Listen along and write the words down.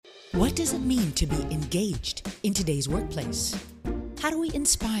What does it mean to be engaged in today's workplace? How do we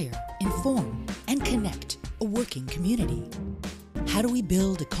inspire, inform, and connect a working community? How do we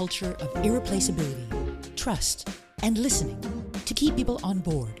build a culture of irreplaceability, trust, and listening to keep people on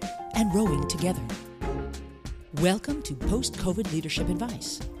board and rowing together? Welcome to Post-COVID Leadership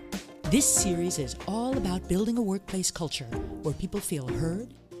Advice. This series is all about building a workplace culture where people feel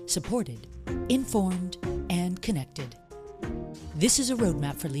heard, supported, informed, and connected. This is a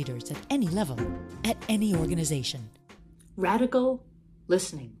roadmap for leaders at any level, at any organization. Radical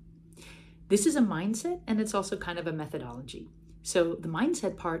listening. This is a mindset, and it's also kind of a methodology. So the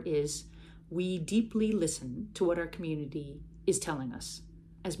mindset part is we deeply listen to what our community is telling us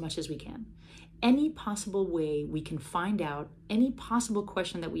as much as we can. Any possible way we can find out any possible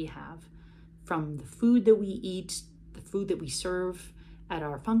question that we have, from the food that we eat, the food that we serve at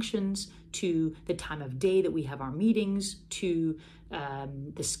our functions, to the time of day that we have our meetings, to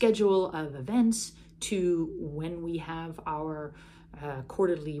the schedule of events, to when we have our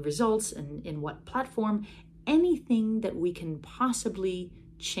quarterly results and in what platform. Anything that we can possibly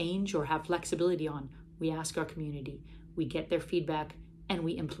change or have flexibility on, we ask our community, we get their feedback, and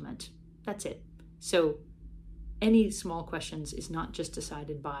we implement. That's it. So any small questions is not just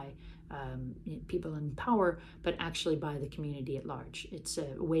decided by people in power, but actually by the community at large. It's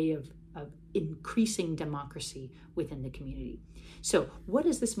a way of increasing democracy within the community. So what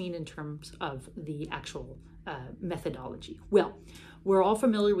does this mean in terms of the actual methodology? Well, we're all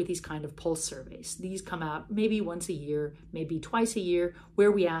familiar with these kind of pulse surveys. These come out maybe once a year, maybe twice a year,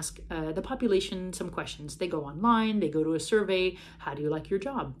 where we ask the population some questions. They go online, they go to a survey. How do you like your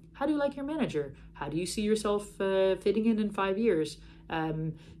job? How do you like your manager? How do you see yourself fitting in 5 years?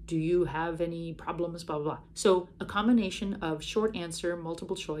 Do you have any problems, blah, blah, blah. So a combination of short answer,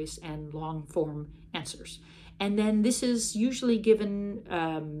 multiple choice, and long form answers. And then this is usually given,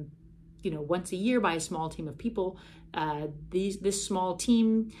 once a year by a small team of people. This small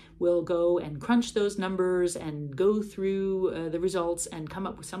team will go and crunch those numbers and go through the results and come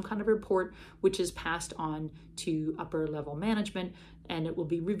up with some kind of report, which is passed on to upper level management, and it will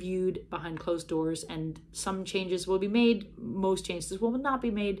be reviewed behind closed doors, and some changes will be made. Most changes will not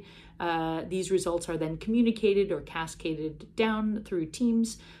be made. These results are then communicated or cascaded down through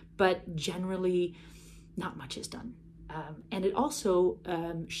teams, but generally not much is done. And it also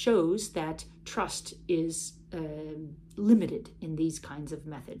shows that trust is limited in these kinds of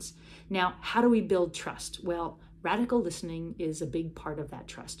methods. Now, how do we build trust? Well, radical listening is a big part of that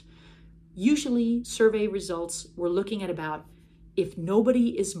trust. Usually, survey results, we're looking at about, if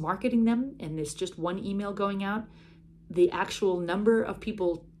nobody is marketing them and there's just one email going out, the actual number of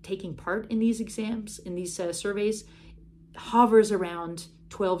people taking part in these exams, in these surveys, hovers around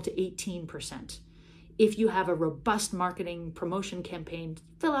 12 to 18%. If you have a robust marketing promotion campaign,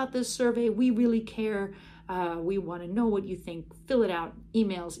 fill out this survey. We really care. We want to know what you think. Fill it out.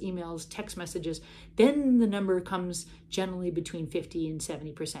 Emails, text messages. Then the number comes generally between 50 and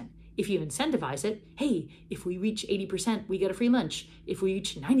 70%. If you incentivize it, hey, if we reach 80%, we get a free lunch. If we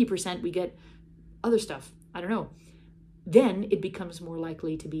reach 90%, we get other stuff. I don't know. Then it becomes more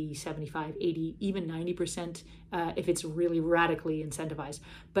likely to be 75, 80, even 90% if it's really radically incentivized.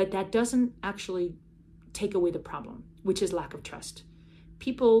 But that doesn't actually take away the problem, which is lack of trust.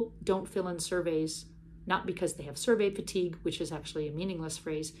 People don't fill in surveys not because they have survey fatigue, which is actually a meaningless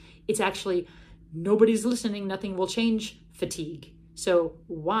phrase. It's actually nobody's listening, nothing will change fatigue. So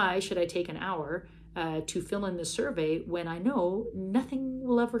why should I take an hour to fill in the survey when I know nothing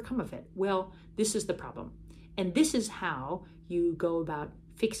will ever come of it? Well, this is the problem. And this is how you go about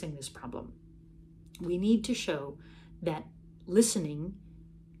fixing this problem. We need to show that listening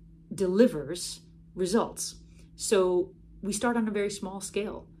delivers results. So we start on a very small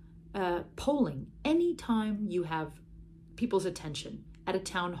scale. Polling, anytime you have people's attention at a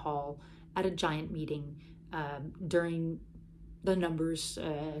town hall, at a giant meeting, during the numbers,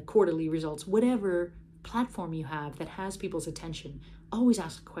 quarterly results, whatever platform you have that has people's attention, always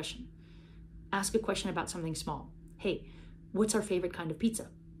ask a question. Ask a question about something small. Hey, what's our favorite kind of pizza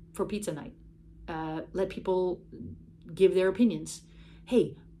for pizza night? Let people give their opinions.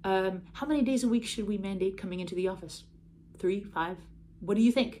 Hey, how many days a week should we mandate coming into the office? 3, 5? What do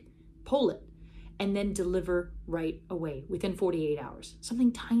you think? Poll it. And then deliver right away within 48 hours.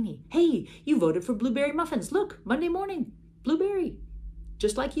 Something tiny. Hey, you voted for blueberry muffins. Look, Monday morning, blueberry.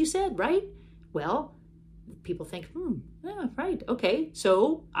 Just like you said, right? Well, people think, yeah, right, okay.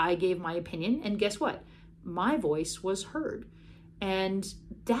 So I gave my opinion, and guess what? My voice was heard. And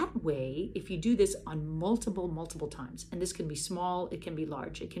that way, if you do this on multiple times, and this can be small, it can be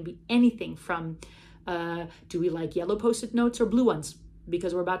large, it can be anything from, do we like yellow Post-it notes or blue ones?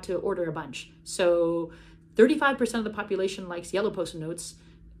 because we're about to order a bunch. So 35% of the population likes yellow Post-it notes.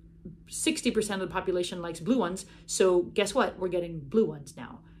 60% of the population likes blue ones. So guess what? We're getting blue ones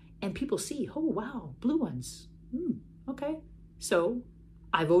now. And people see, oh, wow, blue ones. Okay. So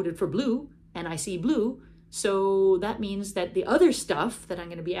I voted for blue and I see blue. So that means that the other stuff that I'm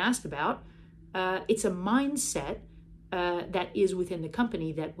going to be asked about, it's a mindset that is within the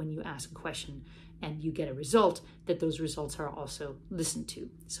company, that when you ask a question and you get a result, that those results are also listened to.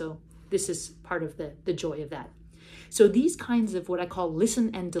 So this is part of the joy of that. So these kinds of what I call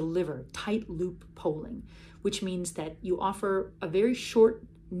listen and deliver, tight loop polling, which means that you offer a very short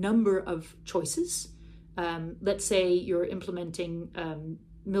number of choices. Let's say you're implementing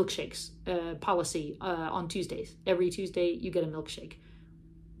milkshakes policy on Tuesdays. Every Tuesday you get a milkshake.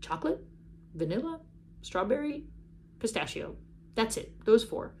 Chocolate, vanilla, strawberry, pistachio. That's it, those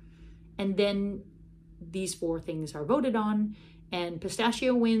four. And then these four things are voted on, and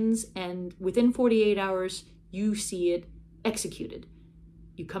pistachio wins, and within 48 hours, you see it executed.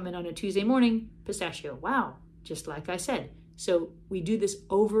 You come in on a Tuesday morning, pistachio, wow, just like I said. So we do this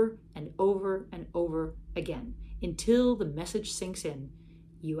over and over and over again until the message sinks in.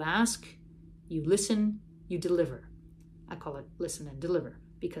 You ask, you listen, you deliver. I call it listen and deliver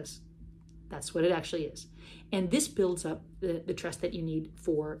because that's what it actually is. And this builds up the trust that you need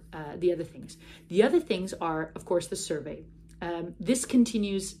for the other things. The other things are, of course, the survey. This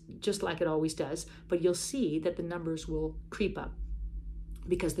continues just like it always does, but you'll see that the numbers will creep up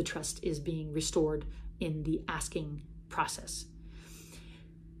because the trust is being restored in the asking process.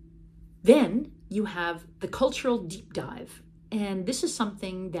 Then you have the cultural deep dive. And this is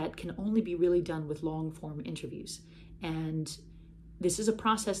something that can only be really done with long form interviews. And this is a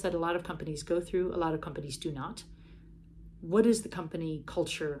process that a lot of companies go through. A lot of companies do not. What is the company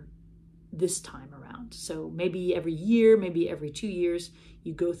culture this time around? So maybe every year, maybe every 2 years,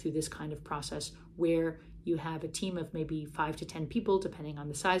 you go through this kind of process where you have a team of maybe 5 to 10 people, depending on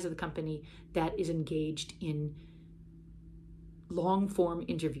the size of the company, that is engaged in long form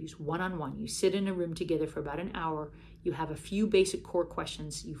interviews, one-on-one. You sit in a room together for about an hour. You have a few basic core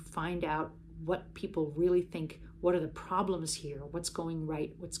questions. You find out what people really think. What are the problems here? What's going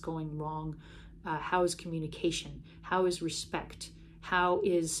right? What's going wrong? How is communication? How is respect? How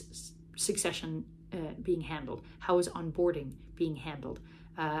is succession being handled? How is onboarding being handled?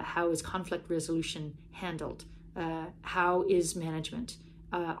 How is conflict resolution handled? How is management?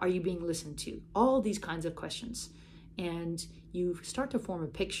 Are you being listened to? All these kinds of questions. And you start to form a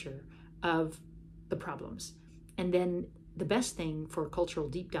picture of the problems. And then the best thing for a cultural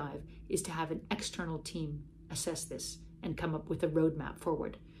deep dive is to have an external team assess this and come up with a roadmap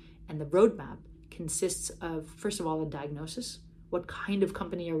forward. And the roadmap consists of, first of all, a diagnosis. What kind of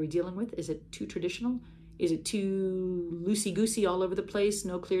company are we dealing with? Is it too traditional? Is it too loosey-goosey all over the place,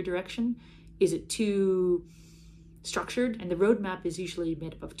 no clear direction? Is it too structured? And the roadmap is usually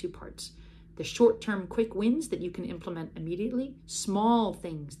made up of two parts. The short-term quick wins that you can implement immediately, small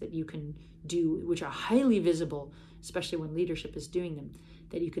things that you can do, which are highly visible, especially when leadership is doing them,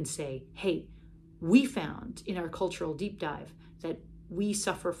 that you can say, hey, we found in our cultural deep dive that we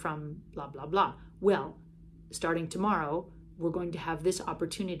suffer from blah, blah, blah. Well, starting tomorrow, we're going to have this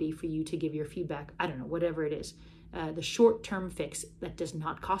opportunity for you to give your feedback. I don't know, whatever it is. The short-term fix that does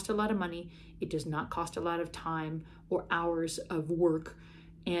not cost a lot of money. It does not cost a lot of time or hours of work.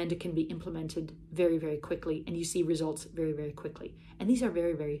 And it can be implemented very, very quickly. And you see results very, very quickly. And these are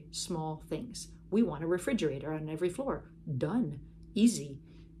very, very small things. We want a refrigerator on every floor. Done. Easy.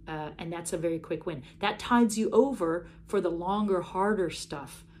 And that's a very quick win. That tides you over for the longer, harder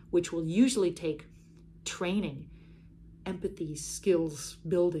stuff, which will usually take training, empathy, skills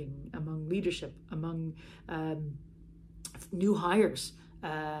building among leadership, among new hires.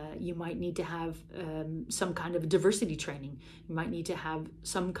 You might need to have some kind of diversity training. You might need to have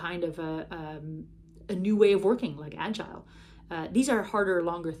some kind of a new way of working, like Agile. These are harder,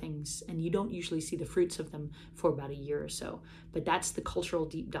 longer things, and you don't usually see the fruits of them for about a year or so. But that's the cultural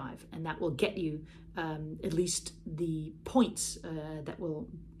deep dive, and that will get you at least the points that will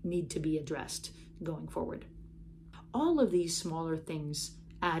need to be addressed going forward. All of these smaller things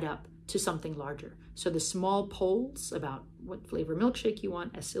add up to something larger. So the small polls about what flavor milkshake you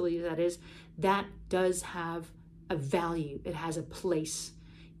want, as silly as that is, that does have a value. It has a place.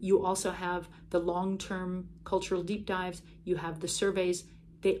 You also have the long-term cultural deep dives. You have the surveys.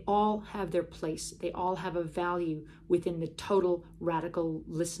 They all have their place. They all have a value within the total radical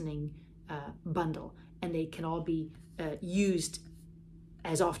listening bundle. And they can all be used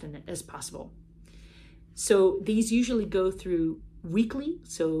as often as possible. So these usually go through weekly.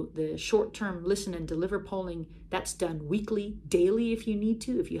 So the short-term listen and deliver polling, that's done weekly, daily if you need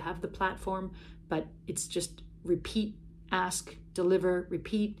to, if you have the platform, but it's just repeat, ask, deliver,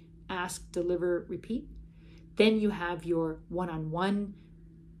 repeat, ask, deliver, repeat. Then you have your one-on-one,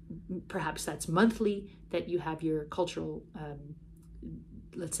 perhaps that's monthly, that you have your cultural,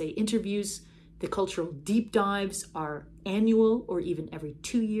 let's say, interviews. The cultural deep dives are annual or even every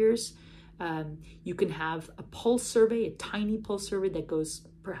 2 years. You can have a pulse survey, a tiny pulse survey that goes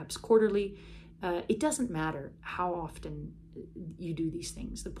perhaps quarterly. It doesn't matter how often you do these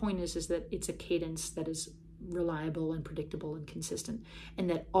things. The point is that it's a cadence that is reliable and predictable and consistent, and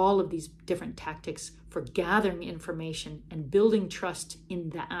that all of these different tactics for gathering information and building trust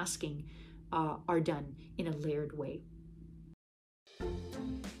in the asking are done in a layered way.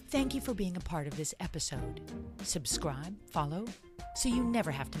 Thank you for being a part of this episode. Subscribe, follow, so you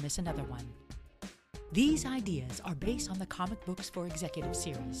never have to miss another one. These ideas are based on the Comic Books for Executive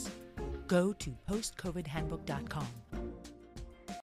series. Go to postcovidhandbook.com